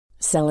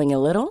Selling a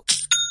little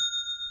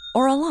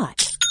or a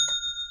lot?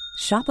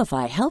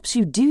 Shopify helps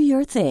you do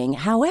your thing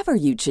however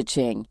you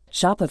cha-ching.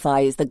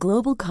 Shopify is the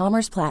global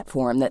commerce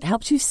platform that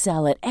helps you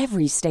sell at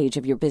every stage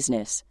of your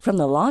business. From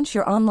the launch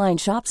your online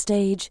shop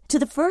stage to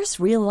the first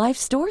real-life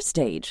store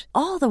stage,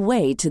 all the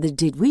way to the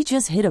did we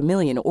just hit a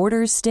million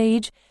orders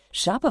stage.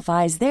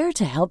 Shopify is there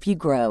to help you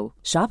grow.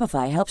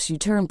 Shopify helps you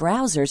turn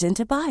browsers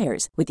into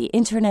buyers with the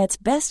internet's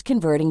best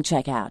converting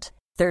checkout.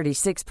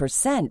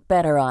 36%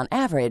 better on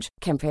average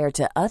compared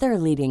to other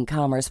leading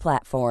commerce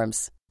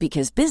platforms.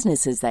 Because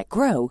businesses that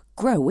grow,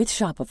 grow with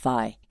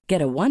Shopify.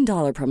 Get a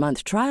 $1 per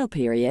month trial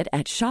period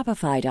at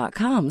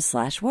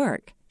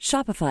shopify.com/work.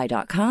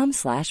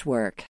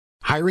 Shopify.com/work.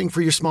 Hiring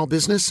for your small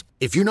business?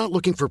 If you're not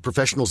looking for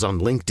professionals on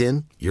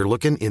LinkedIn, you're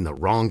looking in the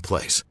wrong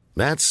place.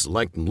 That's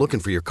like looking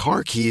for your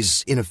car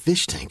keys in a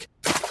fish tank.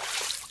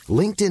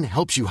 LinkedIn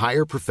helps you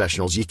hire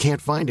professionals you can't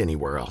find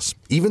anywhere else,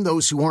 even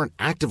those who aren't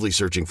actively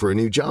searching for a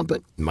new job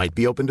but might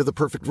be open to the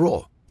perfect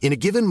role. In a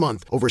given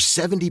month, over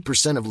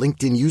 70% of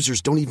LinkedIn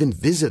users don't even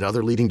visit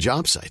other leading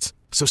job sites.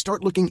 So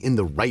start looking in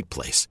the right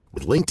place.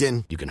 With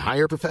LinkedIn, you can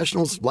hire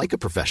professionals like a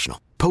professional.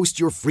 Post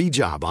your free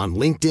job on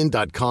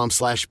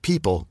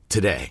linkedin.com/people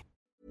today.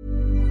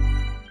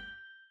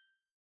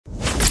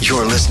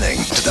 You're listening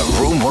to the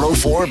Room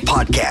 104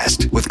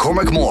 podcast with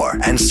Cormac Moore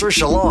and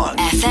Saoirse Long.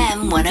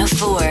 FM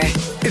 104.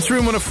 It's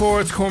Room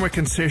 104. It's Cormac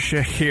and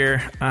Saoirse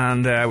here,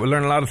 and we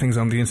learn a lot of things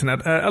on the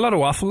internet. A lot of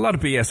waffle, a lot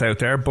of BS out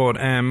there, but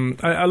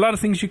a lot of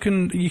things you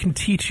can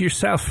teach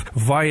yourself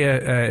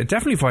via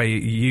definitely via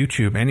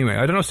YouTube. Anyway,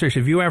 I don't know, Saoirse,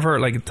 have you ever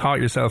taught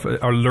yourself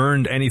or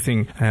learned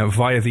anything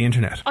via the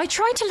internet? I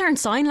tried to learn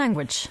sign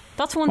language.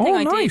 That's one thing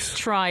I did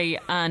try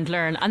and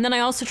learn, and then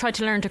I also tried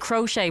to learn to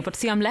crochet. But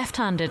see, I'm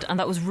left-handed, and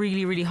that was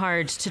really, really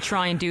hard to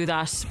try and do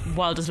that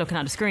while just looking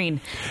at a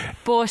screen.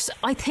 But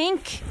I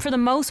think for the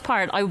most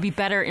part I would be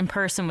better in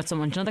person with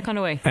someone. Do you know that kind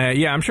of way?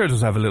 Yeah, I'm sure it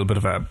does have a little bit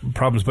of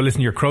problems, but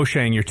listen, you're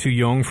crocheting, you're too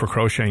young for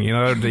crocheting. You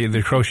know,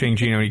 the crocheting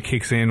gene only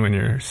kicks in when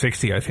you're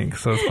 60, I think,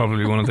 so it's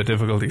probably one of the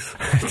difficulties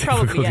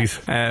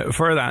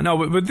for that.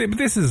 No, but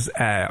this is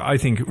I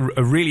think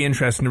a really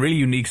interesting, a really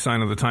unique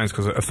sign of the times,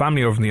 because a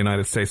family over in the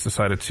United States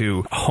decided to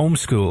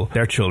homeschool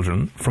their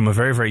children from a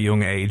very, very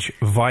young age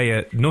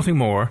via nothing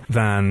more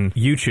than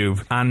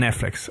YouTube and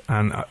Netflix.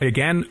 And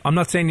again, I'm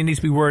not saying you need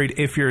to be worried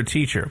if you're a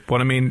teacher,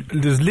 but I mean,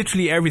 there's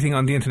literally everything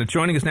on the internet.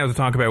 Joining us now to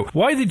talk about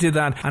why they did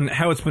that and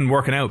how it's been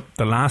working out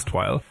the last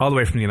while, all the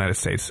way from the United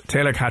States.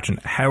 Taylor Catron,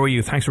 how are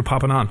you? Thanks for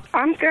popping on.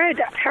 I'm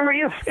good. How are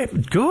you?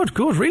 Good,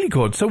 really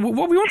good. So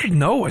what we wanted to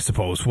know, I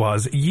suppose,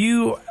 was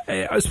you,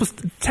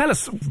 tell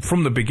us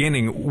from the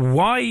beginning,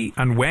 why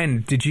and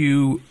when did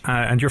you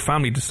and your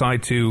family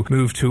decide to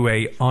move to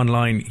a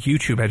online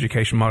YouTube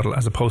education model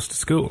as opposed to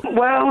school?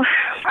 Well,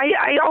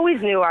 I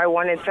always knew I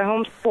wanted to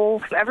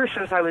homeschool ever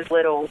since I was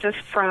little.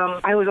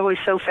 I was always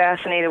so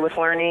fascinated with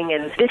learning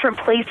and different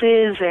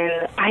places,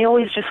 and I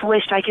always just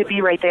wished I could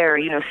be right there,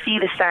 see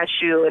the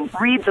statue and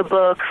read the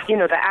book,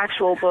 the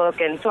actual book.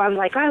 And so I'm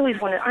like, I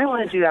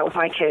want to do that with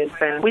my kids.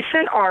 And we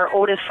sent our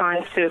oldest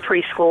son to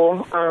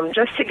preschool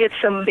just to get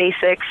some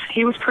basics.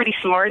 He was pretty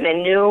smart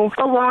and knew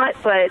a lot,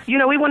 but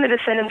we wanted to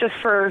send him just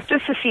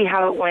to see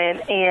how it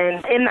went.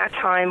 And in that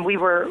time, we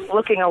were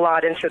looking a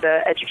lot into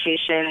the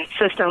education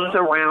systems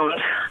around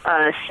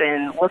us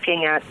and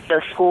looking at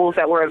the schools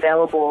that were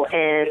available.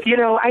 And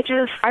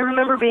I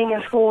remember being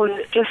in school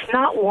and just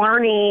not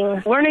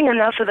learning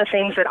enough of the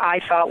things that I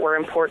thought were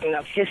important,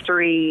 of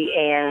history,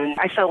 and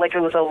I felt like it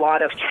was a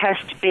lot of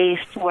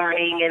test-based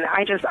learning, and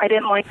I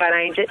didn't like that.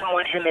 I didn't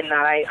want him in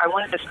that. I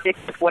wanted to stick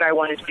with what I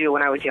wanted to do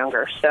when I was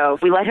younger. So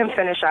we let him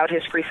finish out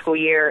his preschool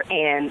year,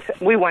 and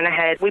we went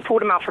ahead. We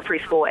pulled him out for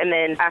preschool, and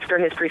then after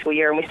his preschool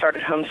year, we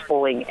started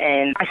homeschooling.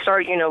 And I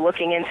started,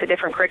 looking into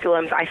different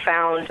curriculums. I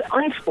found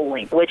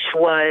unschooling, which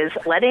was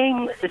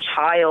letting the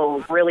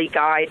child really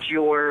guide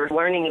your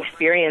learning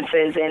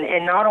experiences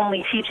and not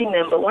only teaching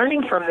them, but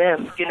learning from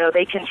them.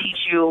 They can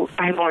teach you.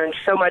 I learned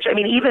so much. I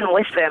mean, even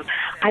with them,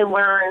 I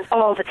learned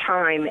all the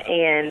time.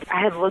 And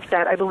I had looked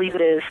at, I believe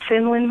it is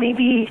Finland,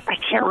 maybe. I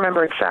can't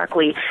remember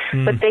exactly.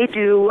 But they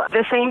do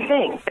the same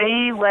thing.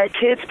 They let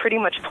kids pretty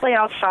much play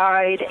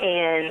outside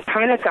and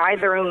kind of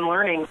guide their own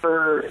learning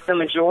for the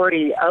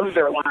majority of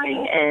their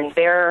learning. And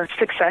their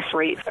success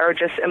rates are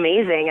just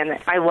amazing. And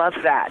I love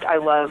that. I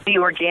love the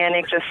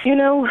organic, just,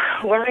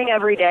 learning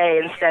every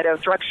day instead of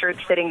structured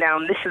sitting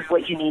down. This is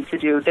what you need to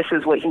do. This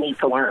is what you need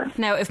to learn.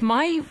 Now, if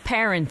my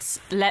parents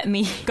let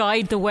me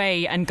guide the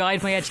way and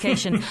guide my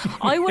education,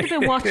 I would have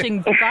been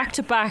watching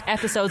back-to-back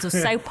episodes of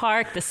South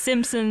Park, The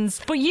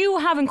Simpsons. But you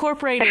have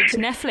incorporated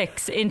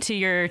Netflix into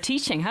your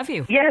teaching, have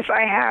you? Yes,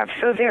 I have.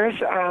 So there's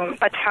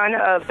a ton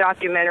of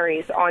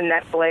documentaries on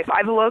Netflix.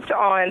 I've looked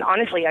on,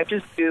 honestly, I've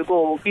just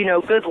Googled,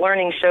 good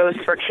learning shows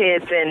for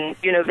kids in,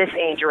 this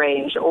age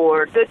range,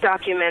 or good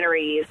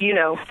documentaries,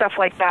 stuff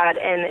like that.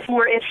 And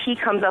or if he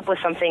comes up with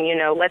something,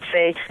 let's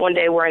say one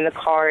day we're in the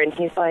car and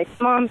he's like,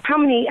 Mom, how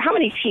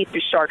many teeth do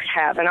sharks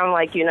have? And I'm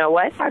like, you know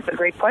what? That's a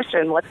great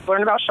question. Let's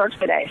learn about sharks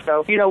today.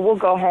 So, we'll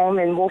go home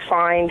and we'll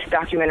find a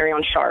documentary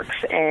on sharks,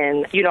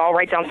 and, I'll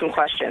write down some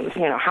questions.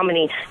 How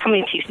many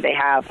teeth do they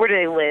have? Where do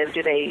they live?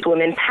 Do they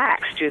swim in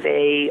packs? Are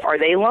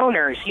they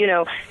loners?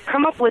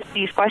 Come up with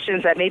these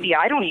questions that maybe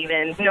I don't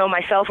even know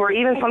myself, or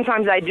even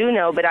sometimes I do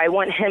know, but I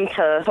want him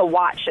to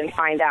watch and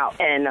find out.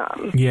 And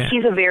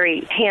he's a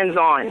very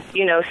hands-on,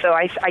 so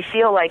I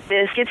feel like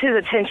this gets his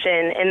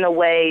attention in the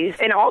way,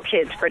 and all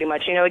kids pretty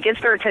much, it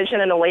gets their attention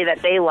in a way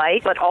that they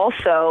like, but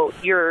also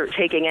you're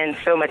taking in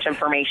so much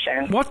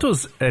information. What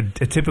does a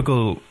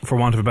typical, for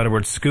want of a better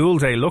word, school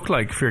day look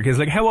like for your kids?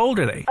 Like, how old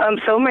are they?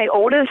 So my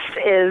oldest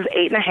is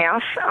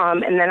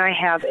 8.5, and then I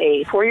have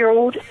a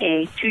 4-year-old,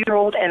 a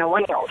 2-year-old, and a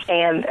 1-year-old.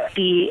 And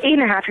the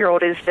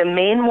 8.5-year-old is the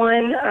main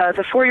one.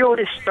 The 4-year-old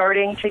is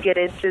starting to get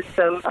into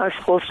some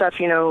school stuff,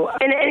 and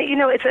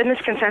it's a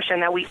misconception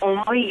that we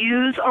only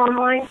use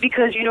online,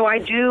 because I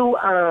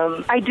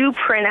do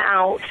print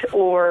out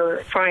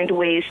or find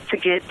ways to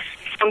get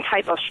some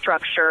type of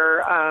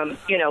structure,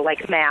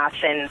 like math,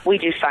 and we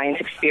do science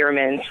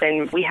experiments,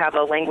 and we have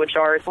a language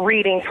arts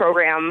reading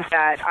program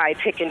that I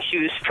pick and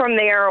choose from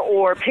there,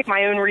 or pick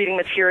my own reading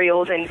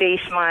materials and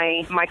base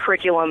my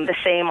curriculum the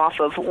same off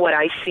of what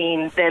I've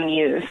seen them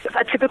use.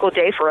 A typical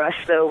day for us,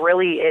 though,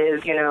 really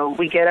is,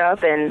 we get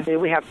up and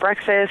we have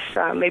breakfast,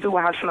 maybe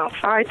we'll have some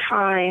outside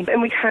time,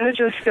 and we kind of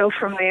just go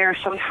from there.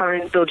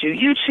 Sometimes they'll do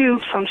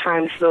YouTube,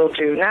 sometimes they'll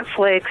do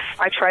Netflix.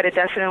 I try to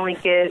definitely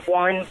get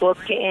one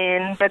book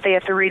in that they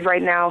have to read.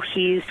 Right now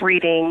he's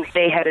reading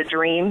They Had a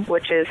Dream,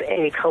 which is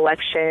a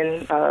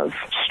collection of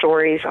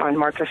stories on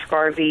Marcus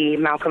Garvey,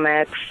 Malcolm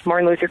X,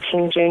 Martin Luther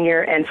King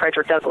Jr., and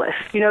Frederick Douglass.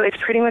 It's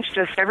pretty much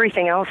just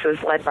everything else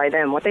is led by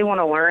them, what they want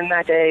to learn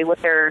that day,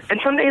 and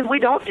some days we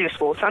don't do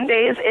school. Some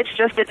days it's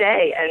just a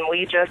day and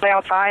we just play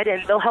outside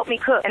and they'll help me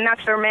cook, and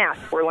that's their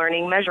math. We're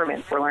learning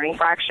measurements, we're learning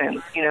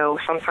fractions.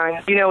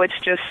 Sometimes, it's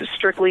just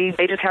strictly,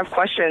 they just have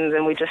questions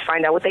and we just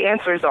find out what the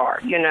answers are.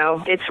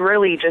 It's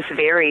really just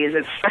varies.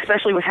 It's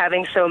especially with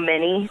having so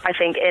many, I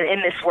think,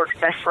 and this works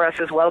best for us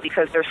as well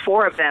because there's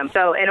 4 of them.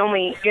 So, and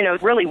only,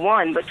 really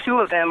 1, but 2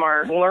 of them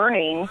are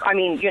learning,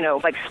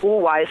 like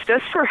school-wise,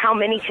 just for how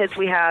many kids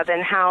we have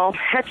and how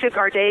hectic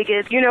our day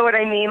gets. You know what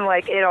I mean?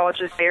 Like, it all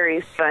just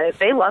varies, but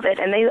they love it.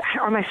 And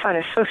my son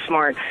is so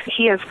smart.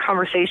 He has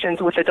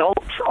conversations with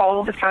adults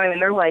all the time,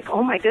 and they're like,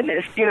 oh my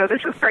goodness,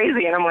 this is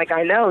crazy. And I'm like,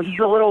 I know, he's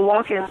a little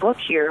walk-in book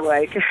here.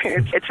 Like,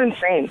 it's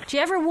insane. Do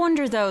you ever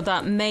wonder, though,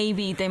 that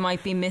maybe they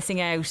might be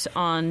missing out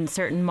on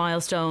certain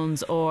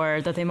milestones,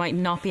 or that they might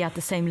not be at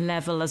the same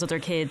level as other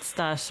kids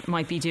that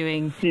might be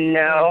doing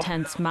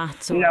intense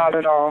maths? Not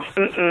at all.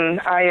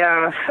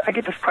 I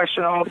get this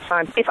question all the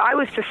time. If I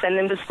was to send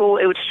them to school,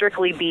 it would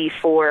strictly be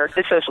for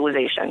the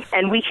socialization,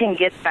 and we can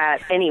get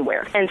that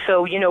anywhere. And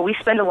so, we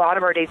spend a lot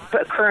of our days,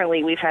 but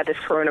currently we've had this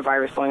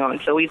coronavirus going on,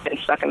 so we've been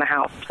stuck in the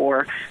house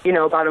for,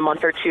 about a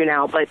month or 2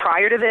 now. But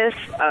prior to this,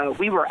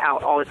 we were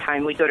out all the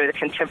time. We go to the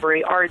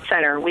Contemporary Art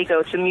Center, we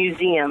go to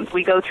museums,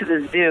 we go to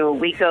the zoo,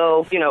 we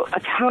go, a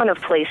ton of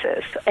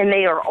places. And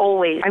they are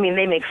always,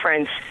 they make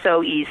friends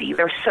so easy.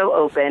 They're so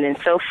open and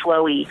so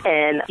flowy.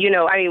 And,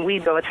 we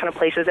go a ton of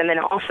places. And then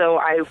also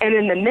I am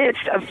in the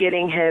midst of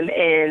getting him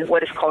in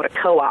what is called a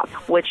co-op,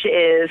 which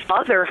is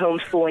other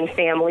homeschooling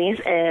families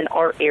in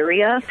our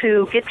area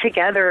who get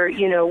together,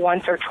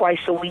 once or twice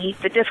a week.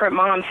 The different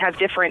moms have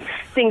different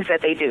things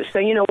that they do.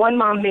 So, one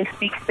mom may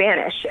speak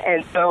Spanish.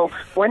 And so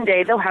one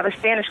day they'll have a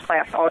Spanish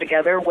class all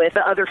together with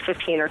the other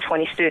 15 or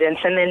 20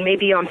 students. And then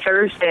maybe on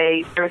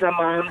Thursday, there's a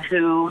mom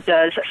who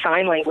does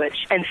sign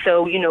language. And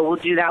so, we'll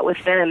do that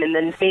with them. And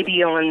then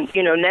maybe on,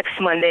 next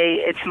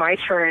Monday, it's my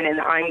turn and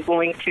I'm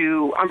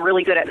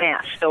really good at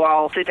math. So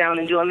I'll sit down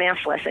and do a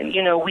math lesson.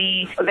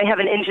 They have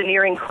an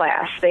engineering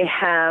class. They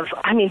have,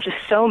 just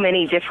so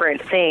many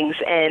different things.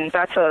 And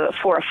that's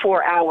for a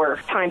 4-hour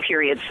time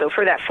period. So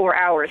for that 4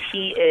 hours,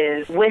 he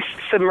is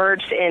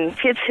submerged in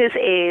kids his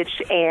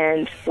age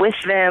and with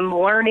them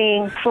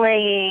learning,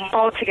 playing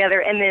all together.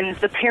 And then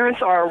the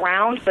parents are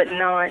around, but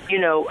not,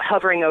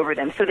 hovering over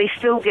them. So they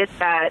still get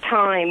that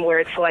time where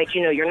it's like,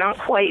 you're not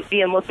quite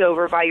being looked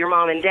over by your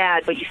mom and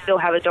dad, but you still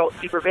have adult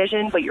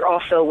supervision, but you're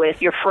also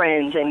with your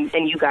friends,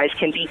 and you guys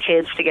can be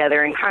kids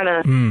together and kind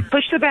of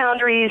push the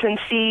boundaries and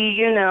see,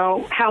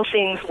 how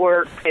things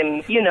work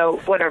and,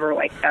 whatever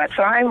like that.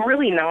 So I'm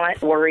really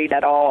not worried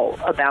at all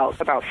about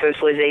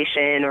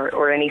socialization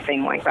or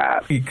anything like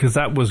that. Because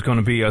that was going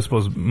to be, I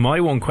suppose, my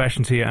one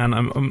question to you, and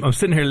I'm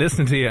sitting here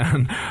listening to you,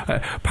 and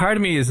part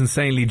of me is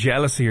insanely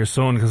jealous of your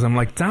son, because I'm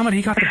like, damn it,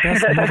 he got the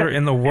best mother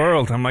in the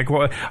world. I'm like,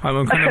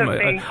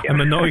 I'm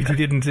annoyed you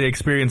didn't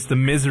experience the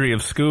misery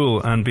of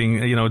school and being,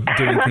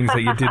 doing things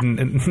that you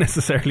didn't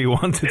necessarily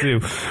want to do.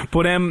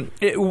 But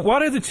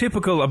what are the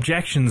typical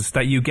objections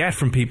that you get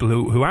from people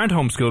who aren't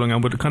homeschooling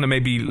and would kind of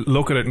maybe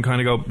look at it and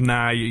kind of go,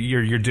 nah,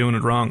 you're doing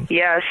it wrong?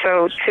 Yeah,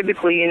 so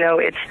typically,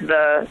 it's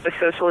the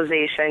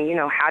socialization.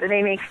 How do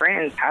they make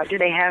friends? How do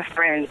they have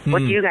friends? What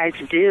do you guys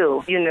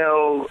do?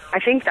 I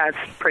think that's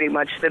pretty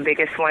much the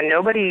biggest one.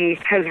 Nobody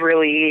has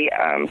really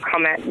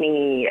come at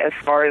me as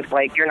far as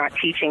like you're not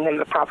teaching them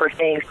the proper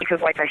things,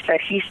 because like I said,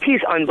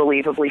 he's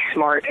unbelievably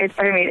smart.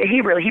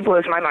 He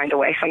blows my mind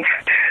away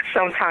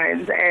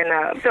sometimes.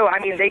 And so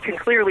they can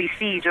clearly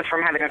see just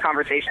from having a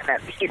conversation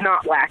that he's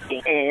not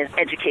lacking in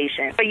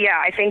education. But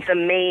yeah, I think the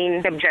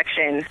main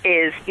objection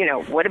is,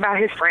 what about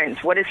his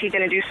friends? What is he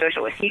going to do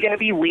social? Is he going to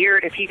be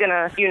weird? Is he going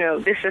to,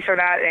 this or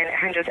that?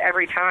 And just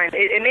every time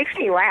it makes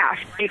me laugh,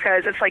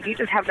 because it's like you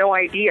just have no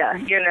idea.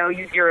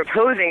 You're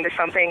opposing to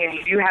something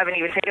and you haven't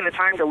even taken the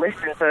time to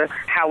listen to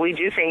how we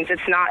do things.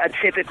 It's not a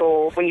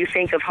typical, when you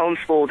think of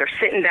homeschool, they're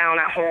sitting down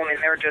at home and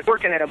they're just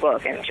working at a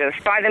book and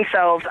just by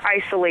themselves,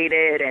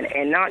 isolated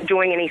and not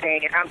doing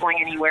anything and not going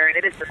anywhere. And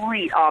it is the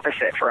complete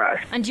opposite for us.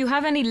 And do you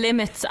have any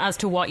limits as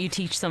to what you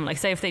teach them? Like,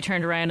 say if they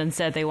turned around and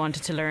said they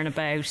wanted to learn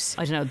about,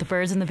 I don't know, the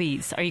birds and the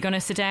bees. Are you going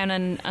to sit down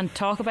and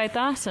talk about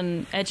that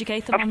and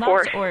educate them on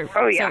course. That? Or,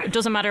 oh, yeah. So it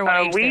doesn't matter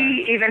what age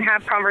we even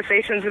have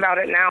conversations about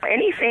it now.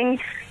 Anything,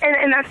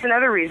 and that's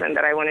another reason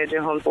that I want to do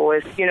homeschool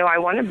is, I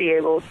want to be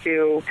able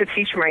to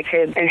teach my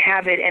kids and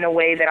have it in a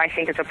way that I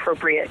think is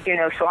appropriate.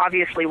 So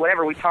obviously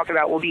whatever we talk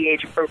about will be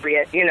age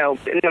appropriate, no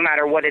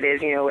matter what it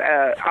is.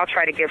 I'll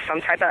try to give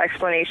some type of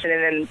explanation,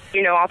 and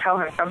then, I'll tell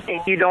him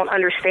something you don't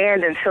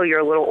understand until you're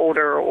a little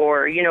older,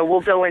 or,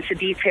 we'll go into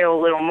detail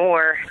a little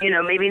more,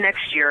 maybe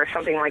next year or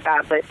something like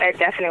that. But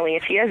definitely,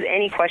 if he has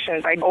any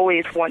questions, I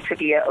always want to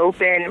be an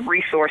open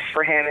resource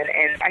for him.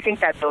 And I think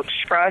that builds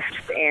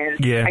trust,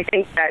 and I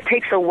think that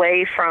takes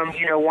away from,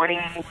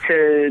 wanting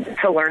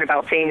to learn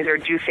about things or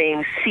do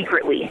things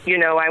secretly.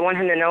 I want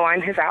him to know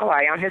I'm his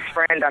ally, I'm his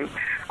friend,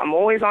 I'm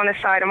always on his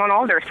side, I'm on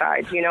all their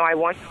sides. I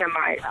want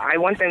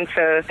them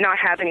to not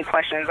have any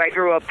questions. I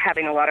grew up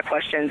having a lot of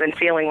questions and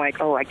feeling like,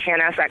 oh, I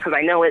can't ask that because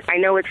I know it's,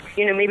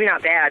 maybe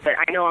not bad, but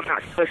I know I'm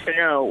not supposed to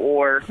know,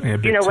 or,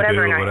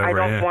 whatever, and I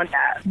don't want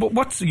that. But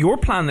what's your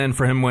plan then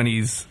for him when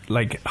he's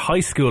like high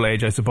school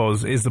age, I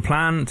suppose? Is the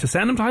plan to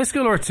send him to high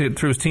school, or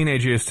through his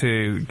teenage years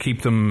to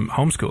keep them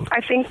homeschooled?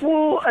 I think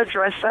we'll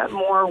address that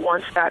more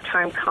once that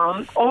time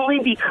comes, only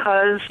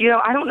because,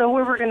 I don't know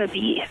where we're going to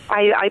be.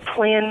 I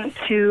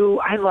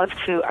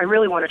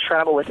really want to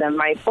travel with them.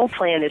 My whole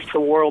plan is to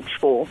world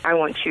school. I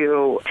want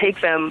to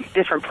take them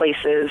different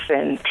places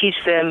and teach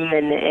them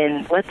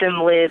and let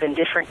them live in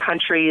different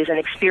countries and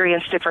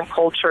experience different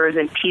cultures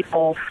and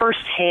people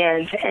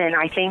firsthand. And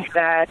I think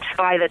that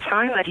by the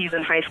time that he's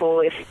in high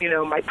school, if,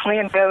 my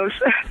plan goes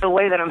the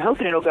way that I'm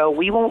hoping it'll go,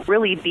 we won't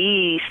really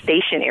be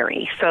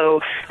stationary.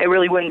 So it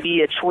really wouldn't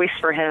be a choice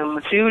for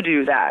him to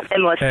do that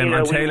unless,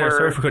 Taylor,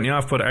 sorry for cutting you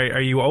off, but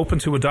are you open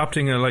to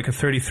adopting a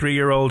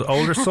 33-year-old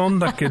older son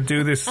that could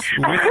do this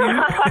with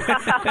you?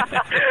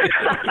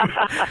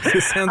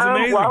 This sounds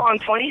amazing. Well, I'm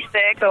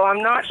 26, so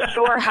I'm not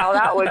sure how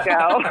that would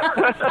go.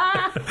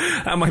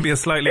 That might be a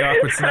slightly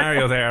awkward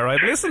scenario there, right?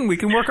 But listen, we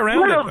can work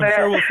around it. I'm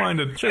sure we'll find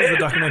it. There's a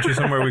documentary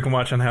somewhere we can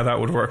watch on how that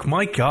would work.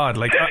 My God,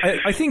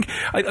 I think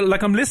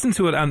I'm listening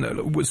to it,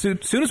 and as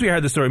soon as we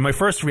heard the story, my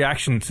first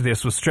reaction to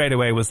this was straight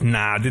away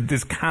nah,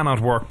 this cannot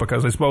work,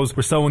 because I suppose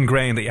we're so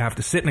ingrained that you have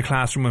to sit in a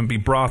classroom and be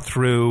brought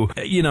through,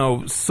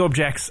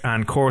 subjects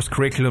and course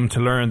curriculum to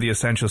learn the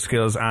essential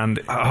skills, and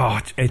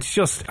it's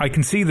just, I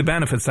can see the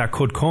benefits that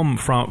could come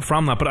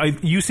from that.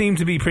 But you seem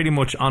to be pretty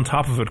much on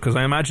top of it, because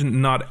I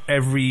imagine not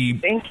every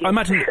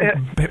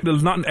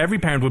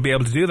parent would be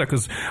able to do that,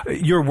 because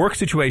your work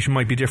situation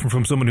might be different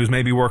from someone who's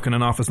maybe working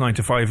an office 9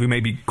 to 5 who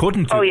maybe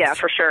couldn't do Oh yeah,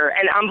 for sure.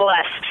 And I'm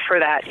blessed for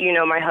that.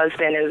 My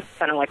husband is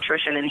an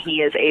electrician, and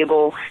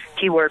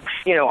he works,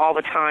 all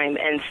the time.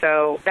 And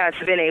so that's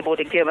been able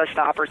to give us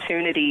the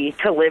opportunity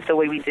to live the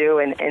way we do,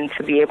 and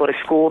to be able to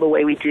school the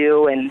way we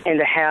do, and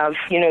to have,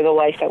 the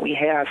life that we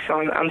have. So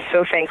I'm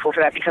so thankful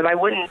for that, because I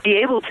wouldn't be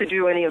able to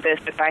do any of this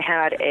if I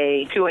had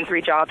 2 and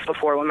 3 jobs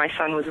before, when my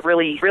son was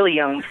really, really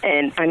young.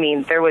 And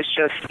there was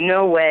just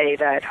no way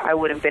that I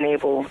would have been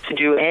able to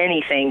do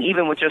anything,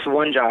 even with just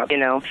one job,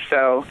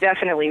 So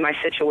definitely my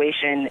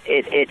situation,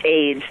 it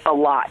aids a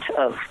lot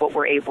of what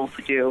we're able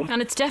to do.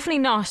 And it's definitely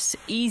not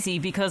easy,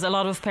 because a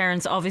lot of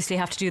parents obviously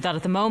have to do that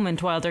at the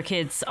moment while their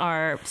kids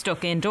are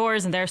stuck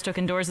indoors, and they're stuck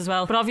indoors as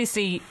well. But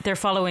obviously they're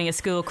following a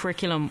school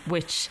curriculum,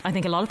 which I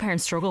think a lot of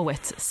parents struggle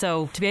with.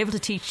 So to be able to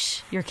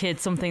teach your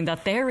kids something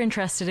that they're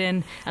interested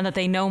in and that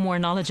they know more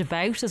knowledge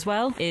about as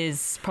well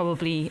is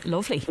probably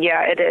lovely.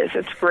 Yeah, it is.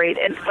 It's great.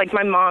 And like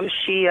my mom,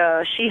 she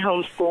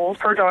homeschooled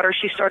her daughter.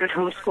 She started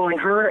homeschooling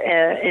her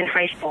in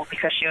high school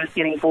because she was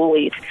getting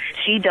bullied.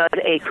 She does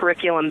a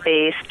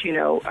curriculum-based,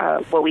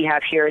 what we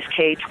have here is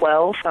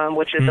K-12,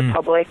 which is a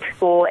public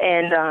school,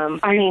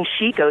 and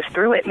she goes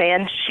through it,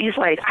 man. She's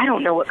like, I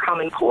don't know what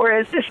Common Core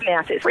is. This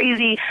math is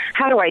crazy.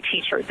 How do I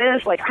teach her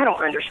this? Like, I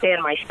don't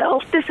understand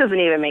myself. This doesn't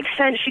even make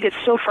sense. She gets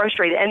so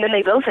frustrated, and then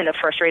they both end up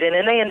frustrated,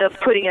 and they end up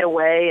putting it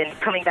away and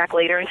coming back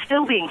later and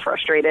still being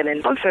frustrated.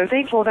 And I'm so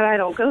thankful that I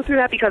don't go through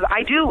that, because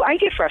I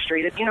get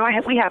frustrated.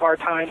 We have our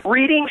time.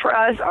 Reading for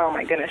us, oh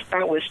my goodness,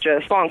 that was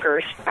just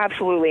bonkers.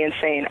 Absolutely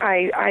insane.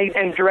 I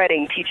am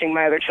dreading teaching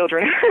my other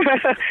children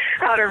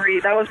how to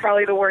read. That was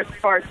probably the worst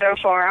part so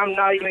far. I'm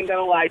not even going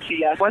to lie to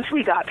you. Once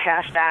we got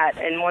past that,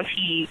 and once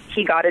he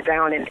got it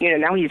down, and,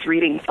 now he's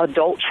reading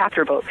adult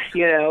chapter books,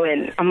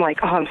 and I'm like,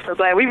 oh, I'm so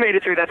glad we made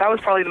it through that. That was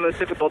probably the most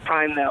difficult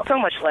time, though. So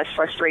much less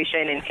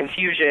frustration and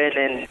confusion,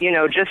 and,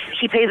 just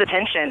he pays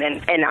attention,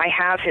 and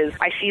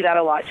I see that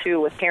a lot, too,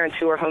 with parents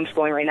who are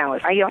homeschooling right now.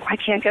 Is I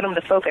can't get them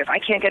to focus. I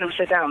can't get them to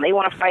sit down. They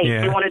want to fight.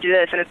 Yeah. They want to do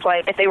this, and it's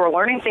like, if they were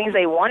learning things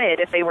they wanted,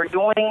 if they were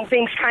doing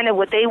things kind of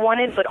what they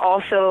wanted, but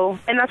also,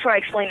 and that's what I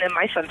explain to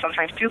my son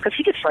sometimes, too, because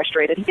he gets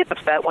frustrated. He gets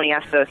upset when he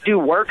has to do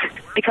work,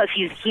 because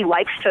he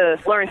likes to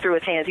learn through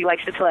his hands. He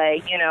likes to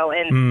play,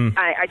 and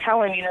I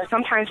tell him,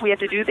 sometimes we have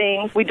to do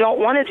things we don't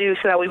want to do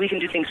so that way we can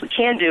do things we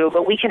can do,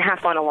 but we can have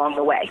fun along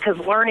the way, because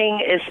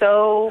learning is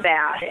so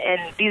vast,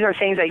 and these are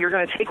things that you're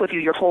going to take with you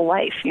your whole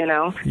life,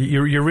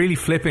 You're really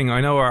flipping.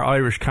 I know our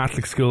Irish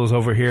Catholic schools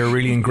over here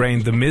really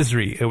ingrained the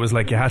misery. It was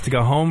like you had to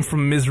go home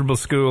from miserable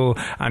school,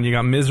 and you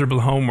got miserable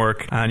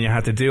homework, and you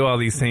had to do all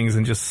these things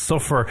and just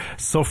suffer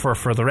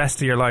for the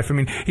rest of your life. I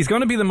mean, he's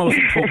going to be the most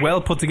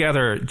well put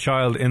together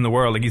child in the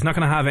world. Like, he's not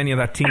going to have any of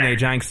that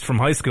teenage angst from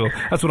high school.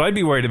 That's what I'd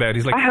be worried about.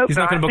 He's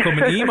not going to become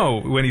an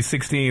emo when he's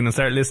 16 and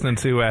start listening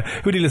to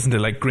who do you listen to,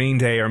 like Green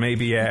Day or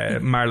maybe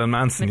Marilyn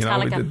Manson,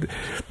 Metallica.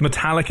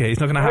 Metallica. He's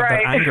not going to have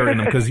that anger in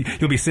him, because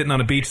you'll be sitting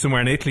on a beach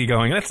somewhere in Italy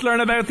going, let's learn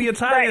about the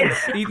Italians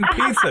eating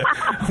pizza.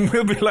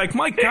 We'll be like,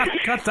 my God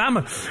damn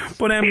it.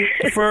 But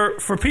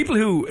for people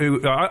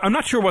who I'm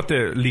not sure what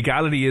the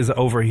legality is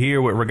over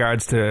here with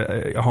regards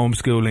to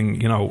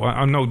homeschooling.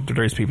 I know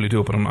there's people who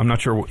do it, but I'm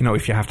not sure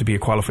if you have to be a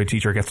qualified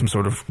teacher or get some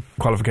sort of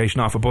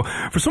qualification off it. But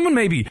for someone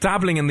maybe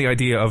dabbling in the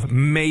idea of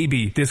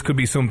maybe this could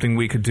be something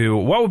we could do,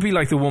 what would be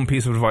like the one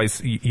piece of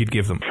advice you'd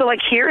give them? So like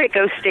here it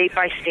goes state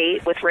by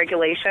state with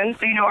regulations.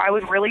 So, I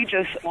would really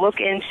just look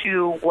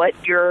into what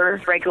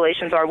your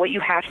regulations are, what you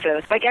have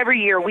to, like every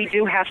year we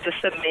do have to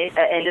submit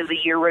an end of the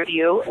year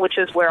review, which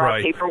is where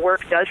our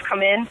paperwork does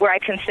come in, where I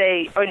can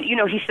say,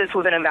 he sits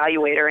with an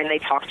evaluator and they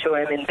talk to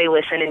him and they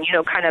listen and,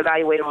 kind of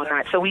evaluate him on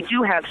that. So we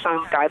do have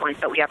some guidelines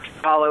that we have to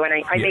follow, and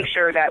I make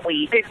sure that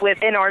we stick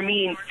within our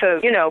means to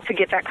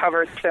get that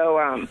covered. So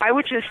I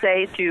would just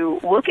say to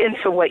look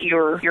into what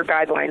your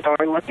guidelines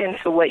are, look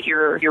into what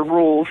your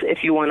rules,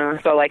 if you want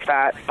to go like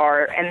that,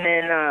 are, and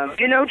then,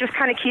 just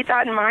kind of keep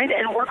that in mind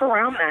and work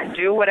around that.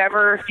 Do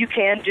whatever you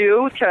can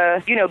do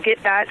to,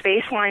 get that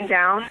baseline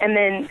down, and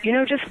then,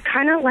 just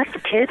kind of let the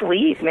kid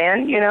lead,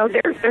 man.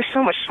 They're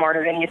so much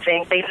smarter than you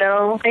think. They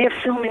have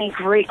so many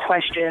great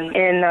questions,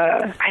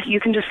 and you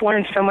can just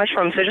learn so much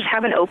from them. So just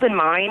have an open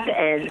mind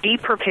and be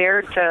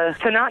prepared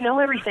to not know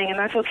everything, and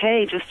that's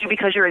okay. Just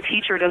because you're a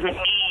teacher doesn't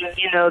mean,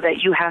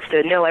 that you have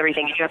to know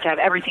everything. You have to have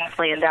everything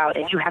planned out,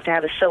 and you have to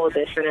have a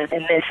syllabus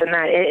and this and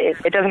that.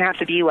 It doesn't have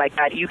to be like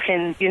that. You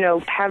can,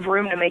 have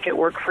room to make it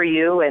work for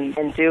you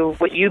and do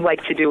what you'd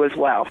like to do as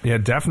well. Yeah,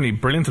 definitely.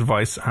 Brilliant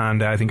advice.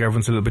 And I think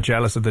everyone's a little bit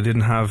jealous that they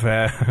didn't have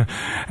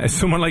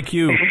someone like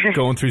you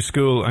going through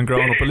school and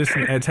growing up. But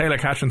listen, Taylor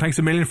Catron, thanks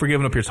a million for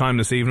giving up your time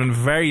this evening.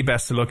 Very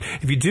best of luck.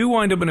 If you do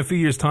wind up in a few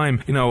years'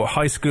 time,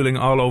 high schooling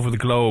all over the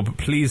globe,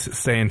 please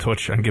stay in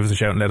touch and give us a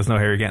shout and let us know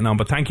how you're getting on.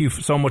 But thank you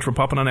so much for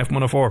popping on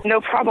F104.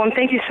 No problem.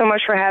 Thank you so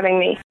much for having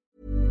me.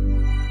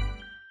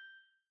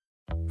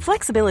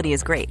 Flexibility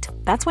is great.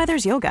 That's why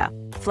there's yoga.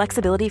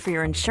 Flexibility for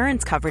your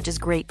insurance coverage is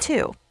great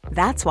too.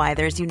 That's why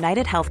there's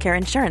United Healthcare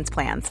Insurance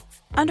Plans.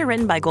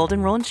 Underwritten by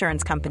Golden Rule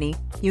Insurance Company,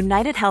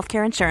 United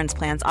Healthcare Insurance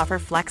Plans offer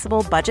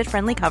flexible,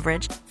 budget-friendly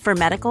coverage for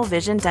medical,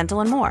 vision,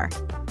 dental, and more.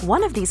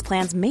 One of these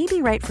plans may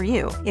be right for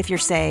you if you're,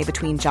 say,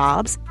 between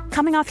jobs,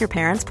 coming off your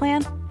parents'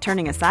 plan,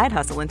 turning a side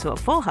hustle into a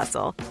full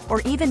hustle,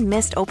 or even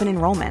missed open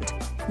enrollment.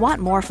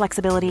 Want more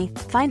flexibility?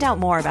 Find out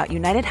more about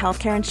United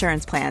Healthcare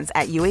Insurance Plans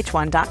at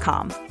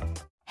uh1.com.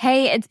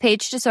 Hey, it's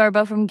Paige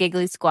DeSorbo from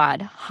Giggly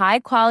Squad. High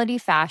quality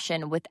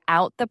fashion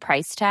without the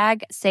price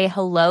tag. Say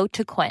hello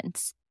to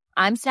Quince.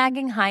 I'm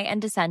snagging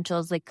high-end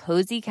essentials like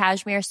cozy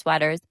cashmere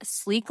sweaters,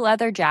 sleek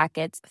leather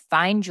jackets,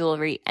 fine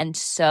jewelry, and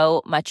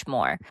so much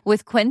more.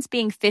 With Quince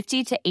being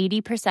 50 to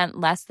 80%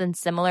 less than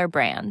similar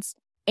brands.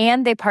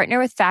 And they partner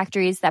with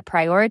factories that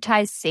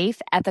prioritize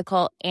safe,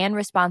 ethical, and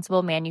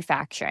responsible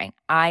manufacturing.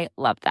 I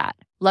love that.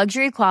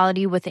 Luxury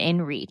quality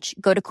within reach.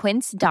 Go to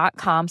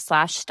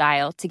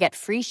quince.com/style to get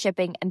free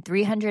shipping and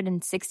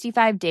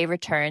 365-day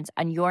returns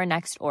on your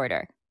next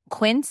order.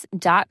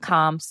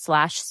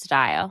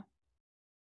 Quince.com/style.